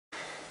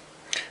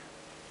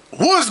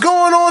What's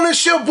going on?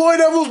 It's your boy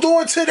Devil's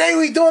doing. Today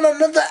we doing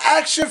another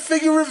action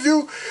figure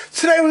review.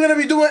 Today we're gonna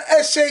be doing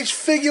SH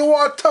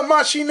Figuarts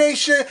Tamashii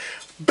Nation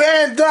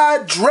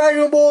Bandai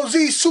Dragon Ball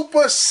Z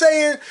Super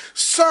Saiyan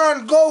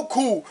Son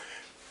Goku.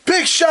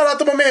 Big shout out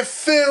to my man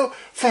Phil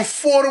from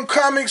Fordham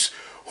Comics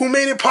who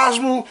made it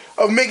possible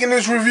of making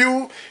this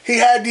review. He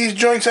had these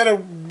joints at a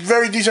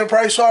very decent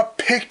price, so I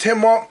picked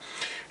him up.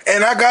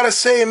 And I gotta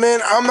say,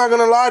 man, I'm not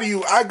gonna lie to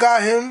you, I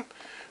got him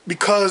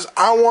because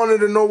I wanted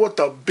to know what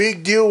the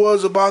big deal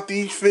was about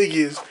these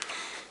figures.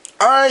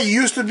 I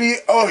used to be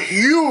a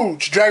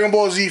huge Dragon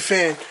Ball Z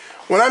fan.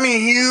 When I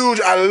mean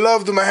huge, I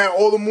loved them. I had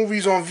all the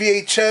movies on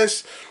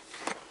VHS.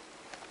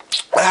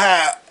 I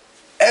had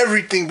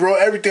everything, bro.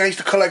 Everything. I used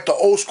to collect the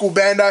old school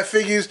Bandai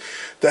figures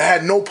that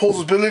had no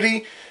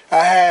posability.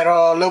 I had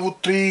level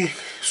 3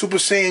 Super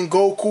Saiyan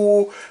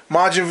Goku,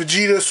 Majin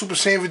Vegeta, Super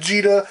Saiyan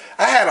Vegeta.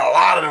 I had a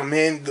lot of them,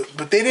 man.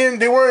 But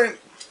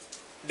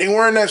they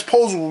weren't as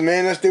posable,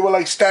 man. They were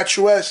like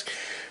statuesque,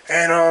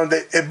 and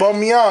it bummed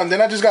me out. And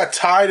then I just got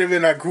tired of it,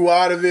 and I grew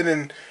out of it,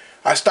 and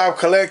I stopped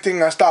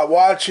collecting, I stopped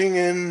watching,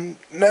 and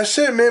that's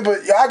it, man. But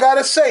I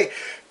gotta say,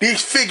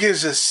 these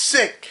figures are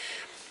sick.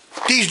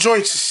 These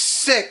joints are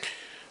sick.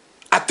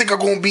 I think I'm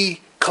gonna be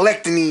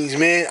collecting these,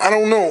 man. I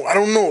don't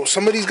know.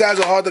 Some of these guys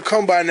are hard to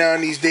come by now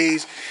in these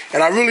days,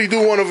 and I really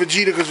do want a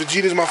Vegeta because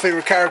Vegeta is my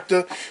favorite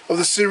character of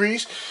the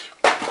series.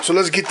 So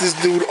let's get this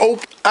dude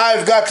open.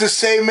 I've got to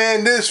say,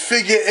 man, this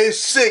figure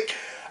is sick.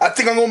 I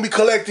think I'm going to be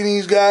collecting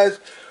these guys.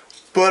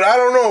 But I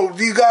don't know.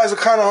 These guys are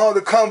kind of hard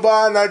to come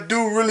by. And I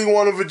do really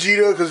want a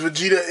Vegeta because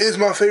Vegeta is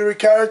my favorite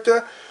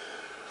character.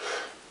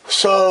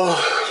 So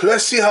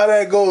let's see how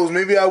that goes.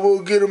 Maybe I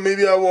will get him.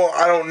 Maybe I won't.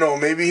 I don't know.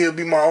 Maybe he'll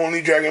be my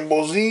only Dragon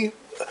Ball Z.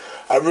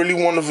 I really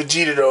want a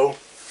Vegeta, though.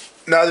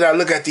 Now that I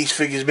look at these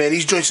figures, man,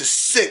 these joints are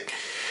sick.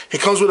 It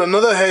comes with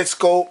another head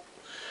sculpt.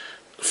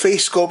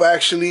 Face sculpt,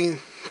 actually.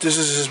 This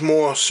is his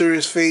more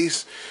serious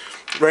face.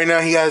 Right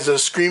now he has a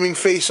screaming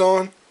face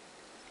on.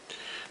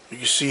 You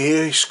can see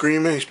here he's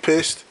screaming, he's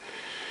pissed.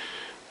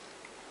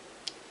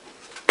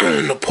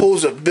 The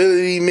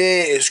posability,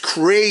 man, is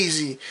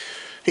crazy.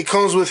 He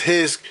comes with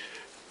his...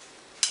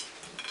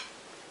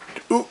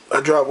 Ooh,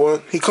 I dropped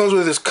one. He comes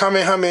with his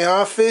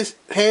Kamehameha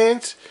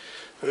hands.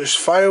 His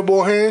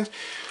fireball hands.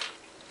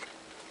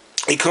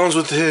 He comes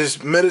with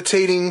his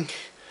meditating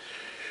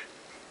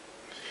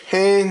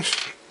hands.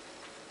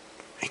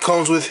 He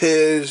comes with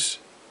his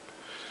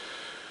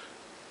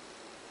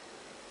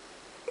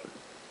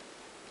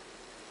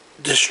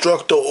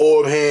Destructor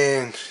Orb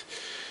hands.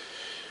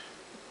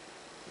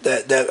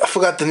 That I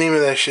forgot the name of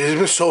that shit. It's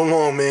been so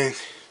long, man.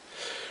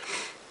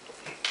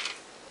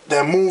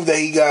 That move that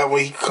he got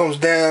where he comes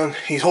down,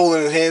 he's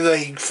holding his hands out,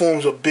 he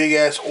forms a big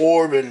ass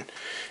orb and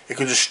it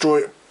could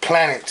destroy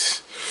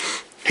planets.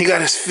 He got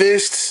his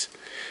fists.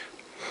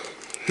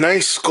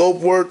 Nice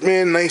sculpt work,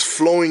 man. Nice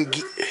flowing.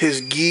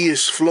 His gi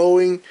is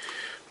flowing.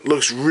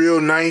 Looks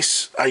real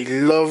nice. I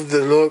love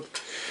the look.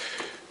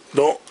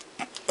 The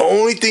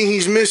only thing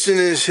he's missing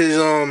is his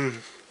logo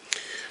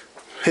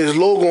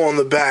on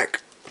the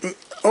back.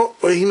 Oh,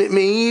 he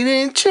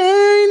made in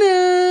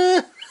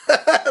China.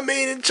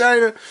 Made in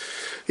China.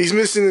 He's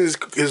missing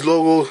his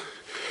logo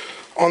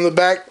on the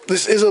back.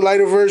 This is a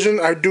lighter version.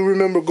 I do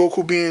remember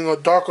Goku being a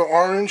darker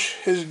orange,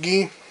 his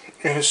gi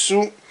and his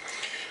suit.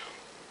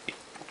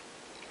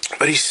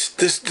 But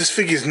this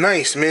figure's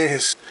nice, man.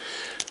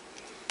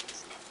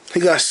 He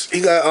got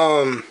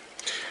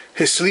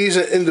his sleeves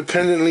are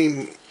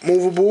independently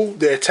movable.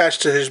 They're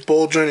attached to his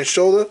ball jointed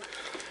shoulder.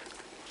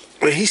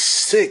 But he's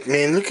sick,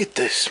 man. Look at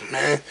this,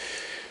 man.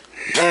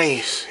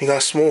 Nice. He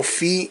got small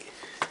feet,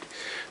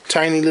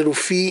 tiny little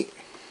feet,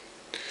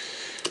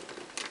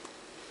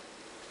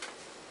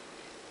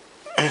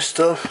 and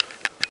stuff.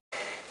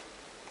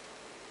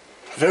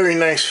 Very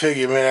nice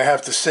figure, man. I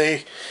have to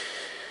say.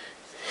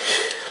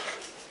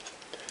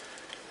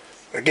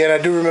 Again, I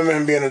do remember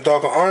him being a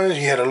darker orange.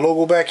 He had a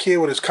logo back here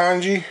with his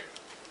kanji.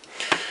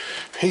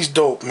 He's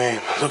dope,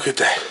 man. Look at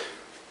that.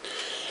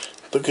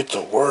 Look at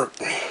the work,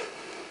 man.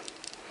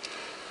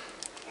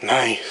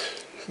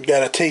 Nice. You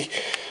gotta take...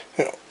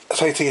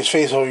 That's how you take his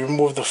face off. You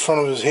remove the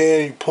front of his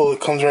hair. You pull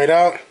it, comes right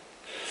out.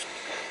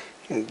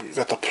 You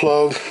got the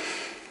plug.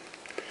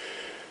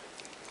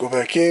 Go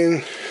back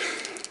in.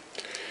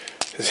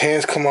 His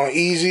hands come out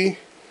easy.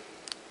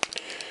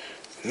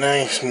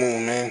 Nice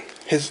move, man.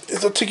 His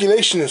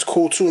articulation is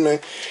cool too,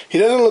 man. He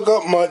doesn't look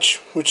up much,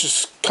 which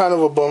is kind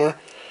of a bummer.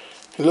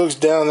 He looks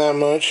down that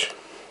much.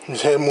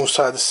 His head moves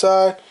side to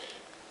side.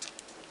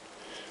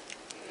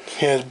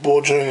 He has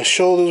ball jointed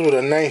shoulders with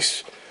a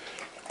nice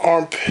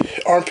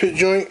armpit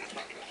joint.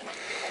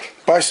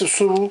 Bicep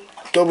swivel,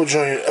 double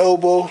jointed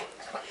elbow.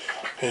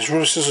 His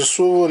wrist is a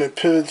swivel and it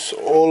pivots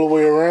all the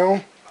way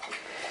around.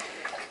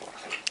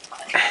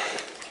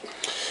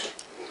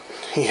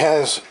 He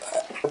has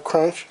a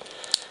crunch.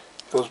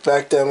 Goes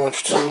back that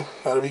much too.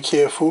 Gotta be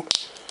careful.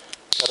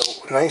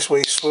 Got a nice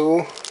waist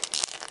swivel.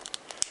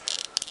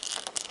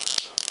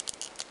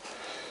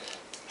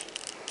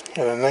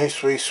 Got a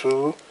nice waist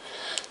swivel.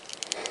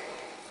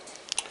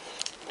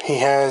 He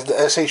has the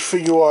SH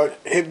Figuart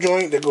hip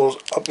joint that goes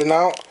up and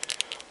out,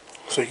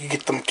 so you can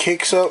get them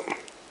kicks up.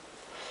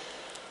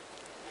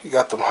 You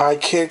got them high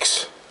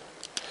kicks.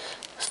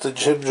 That's the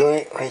hip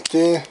joint right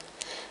there.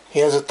 He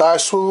has a thigh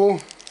swivel.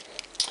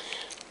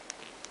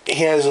 He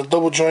has a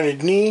double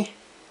jointed knee.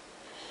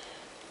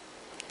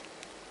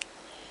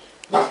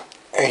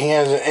 And he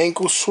has an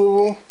ankle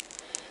swivel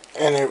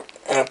and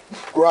a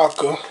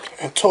rocker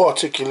and toe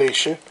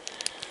articulation.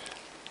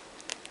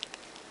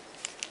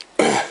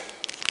 This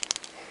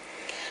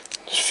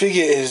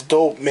figure is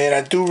dope, man.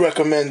 I do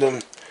recommend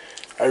him.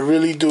 I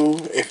really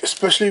do.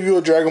 Especially if you're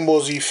a Dragon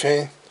Ball Z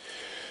fan.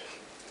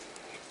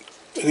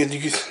 I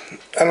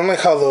don't like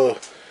how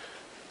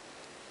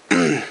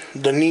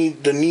the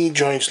knee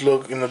joints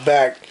look in the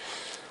back.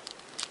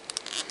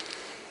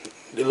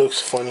 It looks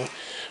funny.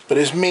 But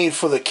it's made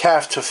for the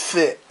calf to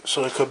fit,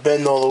 so it could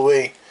bend all the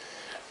way,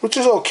 which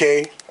is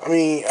okay. I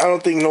mean, I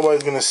don't think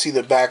nobody's gonna see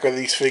the back of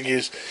these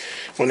figures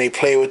when they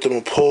play with them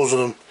or pose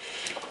with them.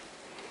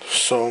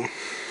 So,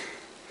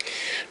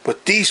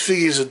 but these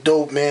figures are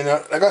dope, man.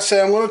 Like I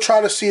said, I'm gonna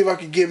try to see if I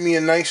could get me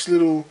a nice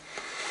little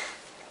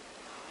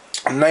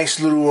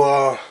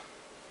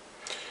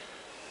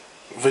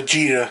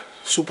Vegeta,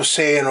 Super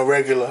Saiyan or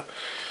regular.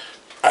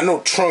 I know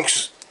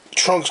Trunks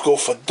go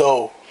for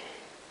dough.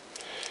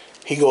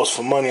 He goes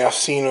for money. I've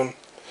seen him,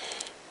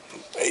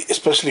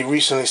 especially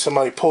recently.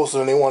 Somebody posted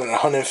and they wanted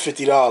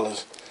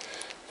 $150.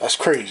 That's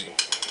crazy.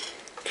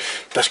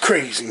 That's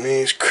crazy,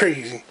 man. It's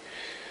crazy.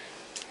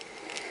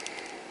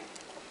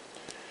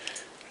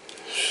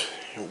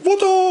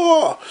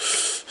 What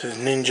his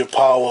ninja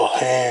power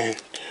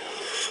hand.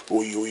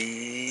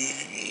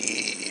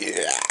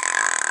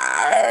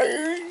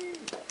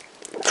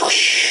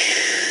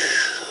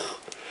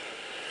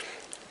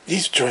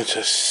 These joints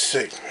are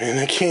sick, man.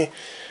 I can't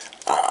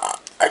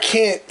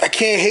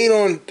hate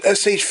on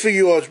SH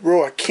Figuarts,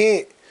 bro. I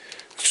can't.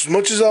 As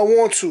much as I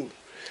want to.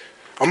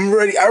 I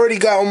already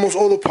got almost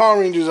all the Power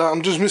Rangers.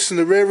 I'm just missing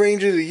the Red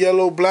Rangers, the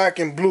yellow, black,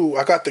 and blue.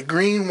 I got the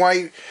green,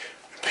 white,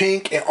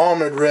 pink, and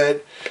armored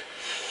red.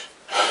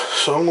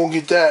 So I'm gonna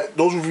get that.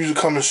 Those reviews are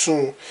coming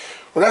soon.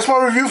 Well, that's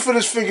my review for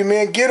this figure,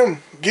 man. Get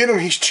him. Get him.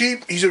 He's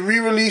cheap. He's a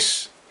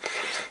re-release.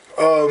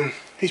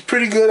 He's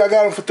pretty good. I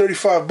got him for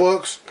 35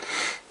 bucks.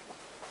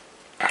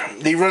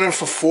 They run him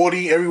for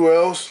 40 everywhere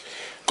else.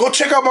 Go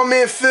check out my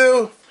man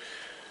Phil.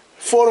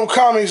 Fordham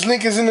Comics.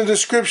 Link is in the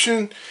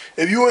description.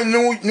 If you're in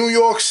New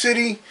York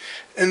City,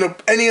 in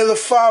any of the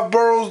 5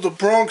 boroughs, the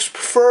Bronx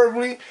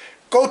preferably,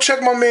 go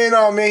check my man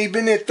out, man. He's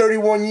been there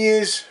 31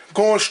 years.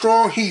 Going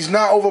strong. He's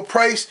not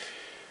overpriced.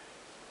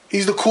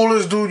 He's the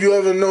coolest dude you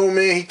ever know,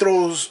 man. He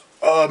throws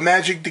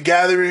Magic the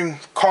Gathering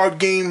card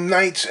game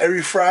nights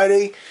every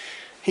Friday.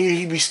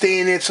 He be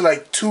staying there till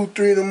like 2,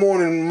 3 in the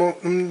morning.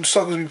 Them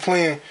suckers be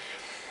playing.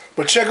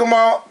 But check him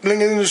out.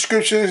 Link in the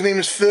description. His name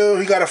is Phil.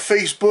 He got a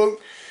Facebook.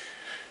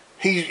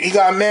 He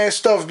got mad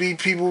stuff,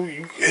 people.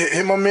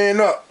 Hit my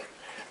man up.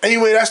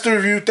 Anyway, that's the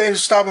review. Thanks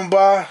for stopping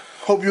by.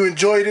 Hope you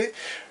enjoyed it.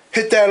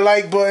 Hit that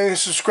like button and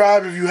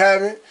subscribe if you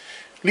haven't.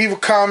 Leave a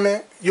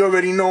comment. You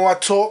already know I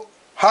talk.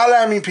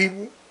 Holla at me,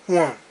 people.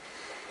 1.